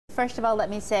First of all, let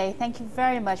me say thank you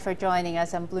very much for joining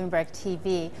us on Bloomberg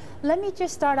TV. Let me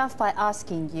just start off by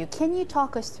asking you, can you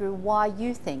talk us through why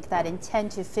you think that in 10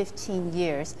 to 15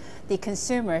 years, the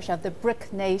consumers of the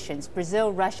BRIC nations,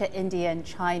 Brazil, Russia, India, and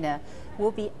China,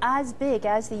 will be as big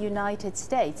as the United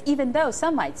States, even though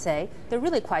some might say they're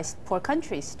really quite poor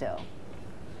countries still?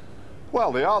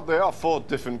 Well, they are four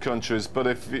different countries, but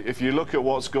if you look at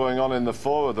what's going on in the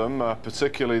four of them,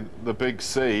 particularly the big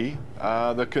C,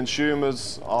 the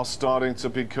consumers are starting to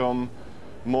become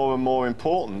more and more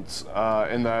important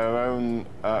in their own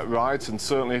right, and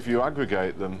certainly if you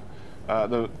aggregate them.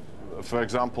 For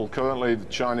example, currently the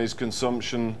Chinese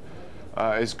consumption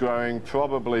is growing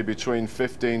probably between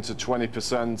 15 to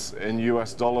 20% in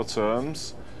US dollar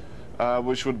terms.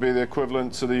 Which would be the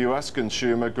equivalent to the US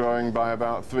consumer growing by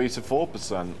about 3 to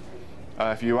 4%.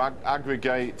 If you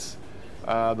aggregate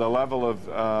the level of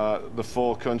the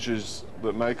four countries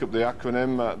that make up the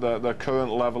acronym, the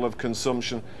current level of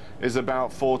consumption is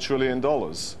about $4 trillion.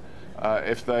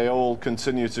 If they all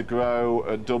continue to grow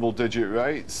at double-digit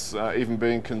rates, even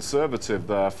being conservative,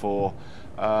 therefore,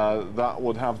 that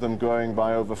would have them growing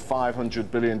by over $500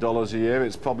 billion a year.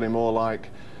 It's probably more like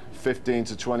 15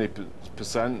 to 20%.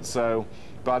 So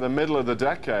by the middle of the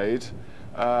decade,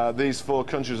 these four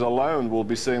countries alone will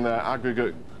be seeing their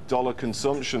aggregate dollar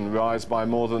consumption rise by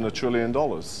more than $1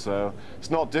 trillion. So it's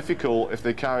not difficult, if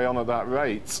they carry on at that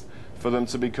rate, for them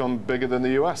to become bigger than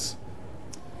the US.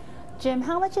 Jim,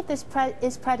 how much of this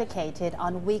is predicated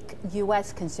on weak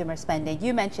U.S. consumer spending?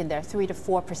 You mentioned there 3 to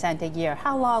 4% a year.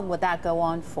 How long would that go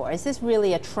on for? Is this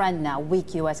really a trend now,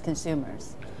 weak U.S.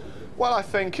 consumers? Well, I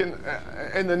think in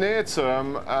the near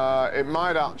term, it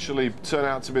might actually turn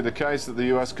out to be the case that the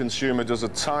US consumer does a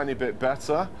tiny bit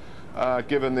better,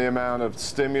 given the amount of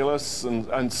stimulus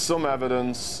and some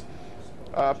evidence,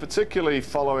 particularly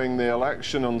following the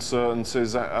election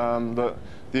uncertainties, that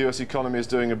the US economy is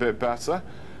doing a bit better.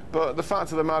 But the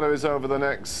fact of the matter is, over the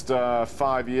next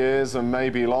 5 years and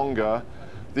maybe longer,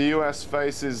 the US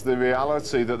faces the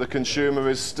reality that the consumer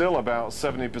is still about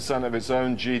 70% of its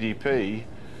own GDP.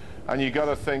 And you've got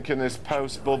to think in this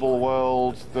post-bubble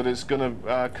world that it's going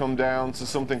to come down to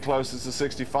something closer to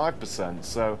 65%.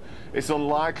 So it's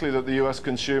unlikely that the US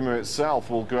consumer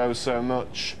itself will grow so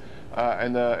much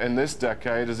in this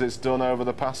decade as it's done over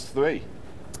the past 3.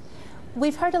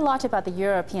 We've heard a lot about the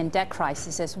European debt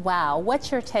crisis as well.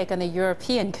 What's your take on the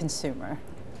European consumer?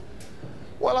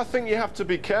 Well, I think you have to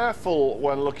be careful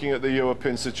when looking at the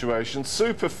European situation.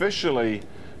 Superficially,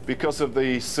 because of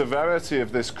the severity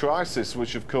of this crisis,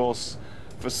 which of course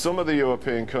for some of the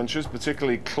European countries,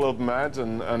 particularly Club Med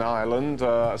and Ireland,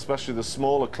 especially the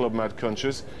smaller Club Med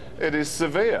countries, it is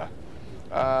severe.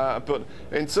 But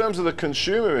in terms of the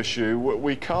consumer issue,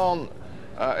 we can't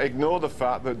ignore the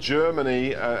fact that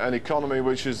Germany, an economy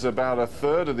which is about a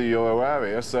third of the euro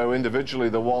area, so individually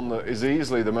the one that is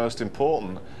easily the most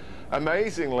important,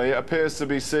 amazingly appears to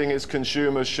be seeing its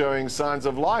consumers showing signs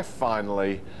of life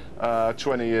finally,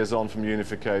 20 years on from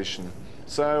unification.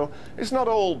 So it's not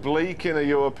all bleak in a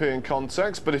European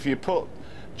context, but if you put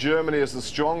Germany as the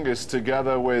strongest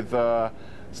together with the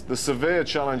severe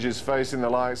challenges facing the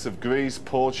likes of Greece,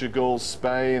 Portugal,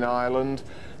 Spain, Ireland,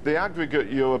 the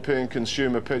aggregate European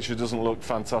consumer picture doesn't look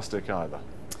fantastic either.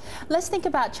 Let's think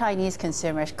about Chinese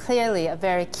consumers, clearly a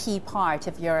very key part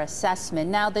of your assessment.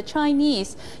 Now, the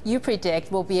Chinese, you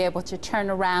predict, will be able to turn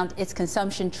around its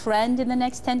consumption trend in the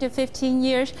next 10 to 15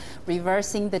 years,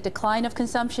 reversing the decline of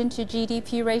consumption to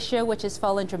GDP ratio, which has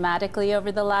fallen dramatically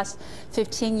over the last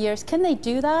 15 years. Can they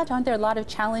do that? Aren't there a lot of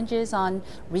challenges on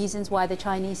reasons why the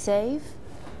Chinese save?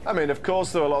 I mean, of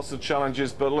course there are lots of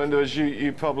challenges, but Linda, as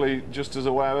you probably just as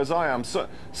aware as I am, so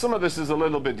some of this is a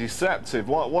little bit deceptive.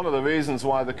 One of the reasons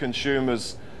why the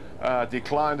consumers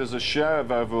declined as a share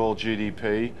of overall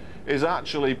GDP is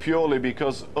actually purely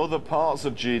because other parts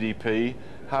of GDP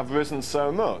have risen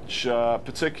so much,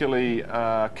 particularly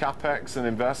capex and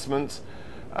investment,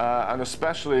 and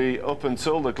especially up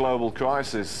until the global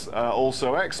crisis,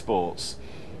 also exports.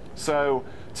 So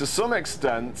to some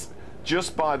extent,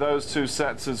 just by those two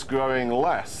sectors growing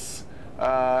less,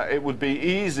 it would be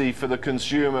easy for the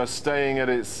consumer staying at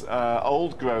its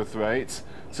old growth rate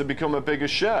to become a bigger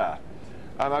share.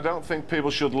 And I don't think people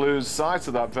should lose sight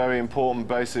of that very important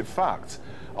basic fact.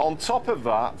 On top of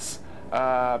that,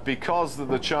 because of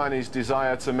the Chinese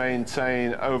desire to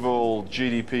maintain overall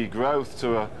GDP growth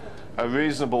to a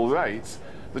reasonable rate,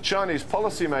 the Chinese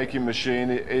policy-making machine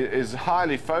is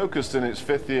highly focused in its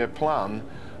fifth-year plan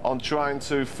on trying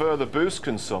to further boost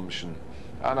consumption.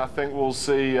 And I think we'll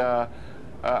see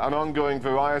an ongoing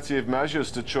variety of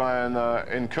measures to try and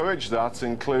encourage that,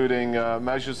 including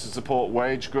measures to support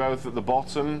wage growth at the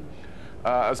bottom,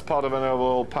 as part of an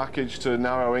overall package to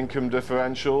narrow income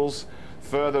differentials,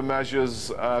 further measures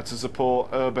to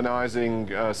support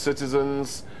urbanizing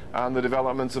citizens and the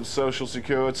development of social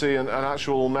security, and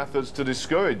actual methods to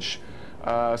discourage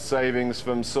savings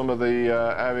from some of the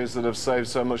areas that have saved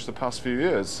so much the past few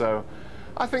years. So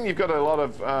I think you've got a lot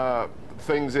of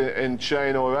things in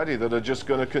chain already that are just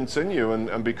going to continue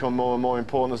and become more and more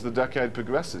important as the decade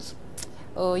progresses.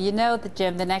 Oh, you know,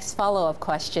 Jim, the next follow-up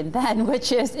question then,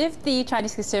 which is, if the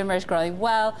Chinese consumer is growing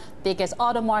well, biggest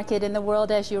auto market in the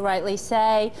world, as you rightly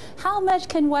say, how much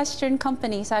can Western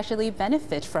companies actually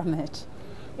benefit from it?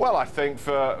 Well, I think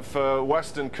for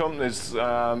Western companies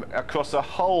across a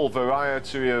whole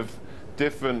variety of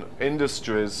different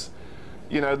industries,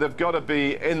 you know, they've got to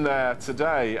be in there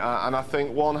today, and I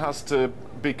think one has to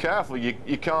be careful.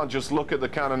 You can't just look at the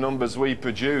kind of numbers we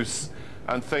produce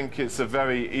and think it's a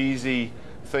very easy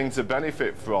thing to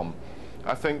benefit from.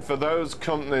 I think for those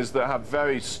companies that have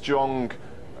very strong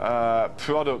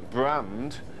product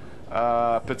brand,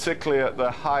 particularly at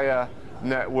the higher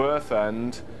net worth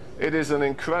end, it is an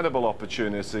incredible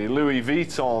opportunity. Louis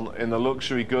Vuitton in the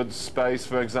luxury goods space,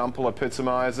 for example,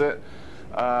 epitomize it.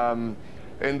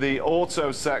 In the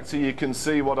auto sector, you can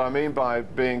see what I mean by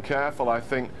being careful. I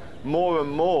think more and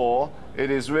more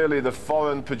it is really the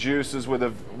foreign producers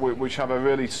which have a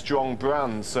really strong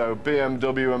brand. So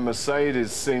BMW and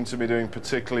Mercedes seem to be doing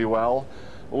particularly well.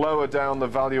 Lower down the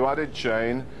value-added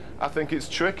chain, I think it's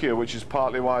trickier, which is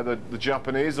partly why the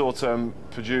Japanese auto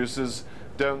producers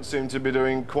don't seem to be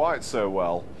doing quite so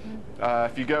well.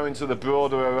 If you go into the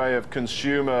broader array of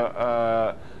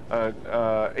consumer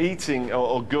eating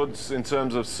or goods in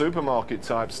terms of supermarket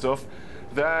type stuff,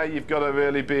 there you've got to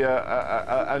really be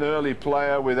an early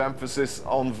player with emphasis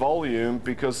on volume,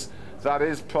 because that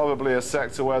is probably a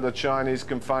sector where the Chinese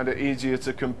can find it easier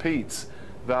to compete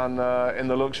than in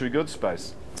the luxury goods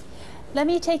space. Let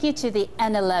me take you to the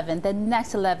N11, the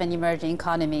next 11 emerging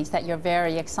economies that you're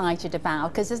very excited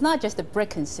about, because it's not just the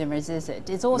BRIC consumers, is it?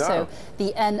 It's also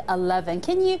the N11.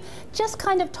 Can you just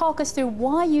kind of talk us through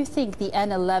why you think the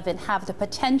N11 have the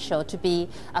potential to be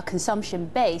a consumption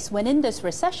base, when in this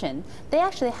recession, they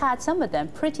actually had, some of them,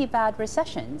 pretty bad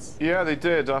recessions? Yeah, they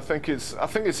did. I think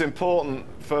it's important,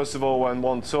 first of all, when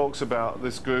one talks about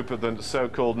this group of the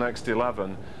so-called next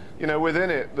 11, you know, within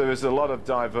it there is a lot of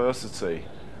diversity.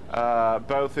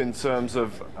 Both in terms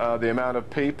of the amount of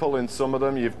people. In some of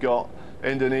them you've got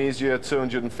Indonesia,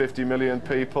 250 million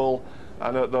people,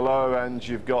 and at the lower end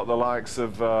you've got the likes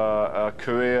of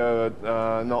Korea,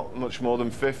 not much more than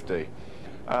 50.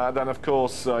 Then of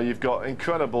course you've got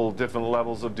incredible different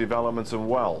levels of development and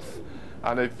wealth,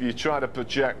 and if you try to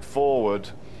project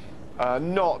forward,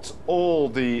 not all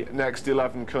the next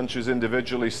 11 countries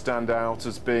individually stand out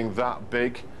as being that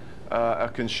big a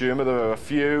consumer. There are a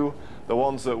few. The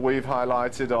ones that we've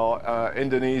highlighted are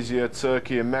Indonesia,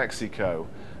 Turkey and Mexico.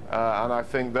 And I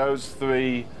think those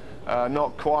three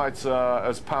not quite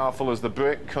as powerful as the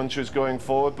BRIC countries going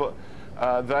forward, but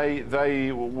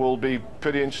they will be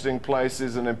pretty interesting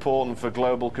places and important for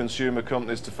global consumer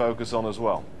companies to focus on as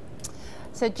well.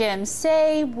 So Jim,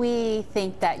 say we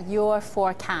think that your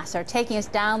forecasts are taking us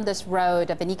down this road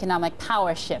of an economic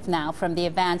power shift now from the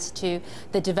advanced to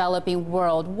the developing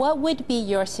world. What would be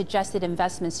your suggested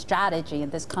investment strategy in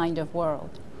this kind of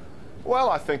world? Well,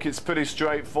 I think it's pretty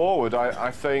straightforward.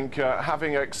 I think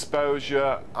having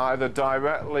exposure either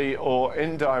directly or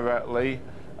indirectly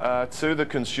to the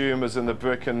consumers in the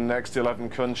BRIC and next 11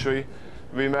 country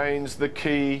remains the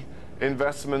key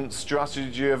investment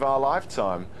strategy of our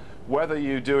lifetime. Whether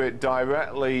you do it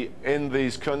directly in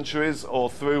these countries or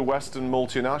through Western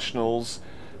multinationals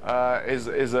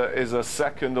is a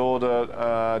second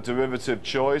order derivative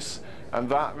choice, and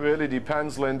that really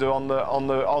depends, Linda, on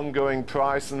the ongoing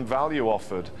price and value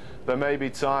offered. There may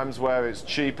be times where it's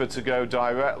cheaper to go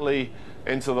directly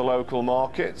into the local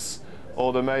markets,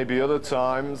 or there may be other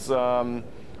times,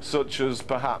 such as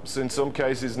perhaps in some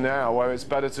cases now, where it's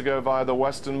better to go via the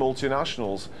Western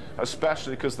multinationals,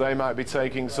 especially because they might be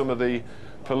taking some of the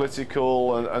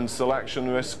political and selection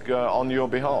risk on your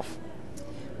behalf.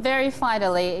 Very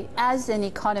finally, as an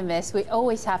economist, we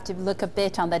always have to look a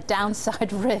bit on the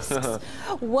downside risks.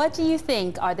 What do you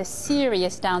think are the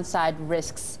serious downside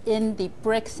risks in the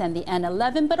BRICS and the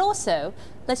N11, but also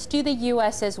let's do the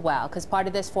US as well, because part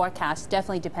of this forecast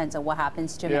definitely depends on what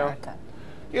happens to America.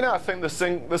 You know, I think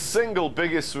the single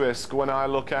biggest risk when I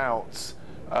look out,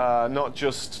 not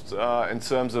just in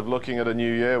terms of looking at a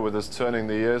new year with us turning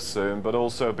the year soon, but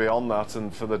also beyond that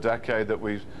and for the decade that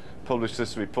we've published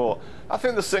this report, I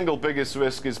think the single biggest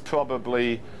risk is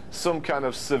probably some kind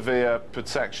of severe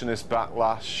protectionist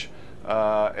backlash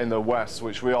in the West,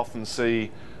 which we often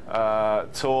see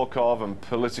talk of and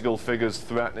political figures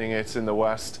threatening it in the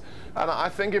West. And I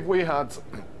think if we had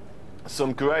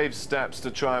some grave steps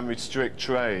to try and restrict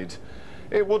trade,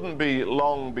 it wouldn't be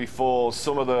long before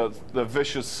some of the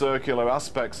vicious circular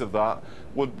aspects of that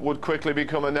would quickly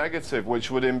become a negative,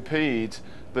 which would impede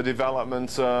the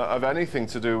development of anything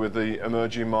to do with the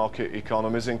emerging market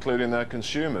economies, including their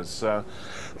consumers. So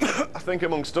I think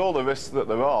amongst all the risks that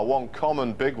there are, one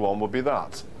common big one would be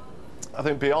that. I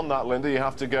think beyond that, Linda, you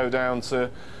have to go down to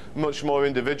much more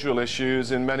individual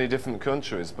issues in many different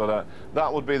countries. But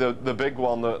that would be the big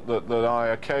one that I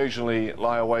occasionally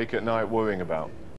lie awake at night worrying about.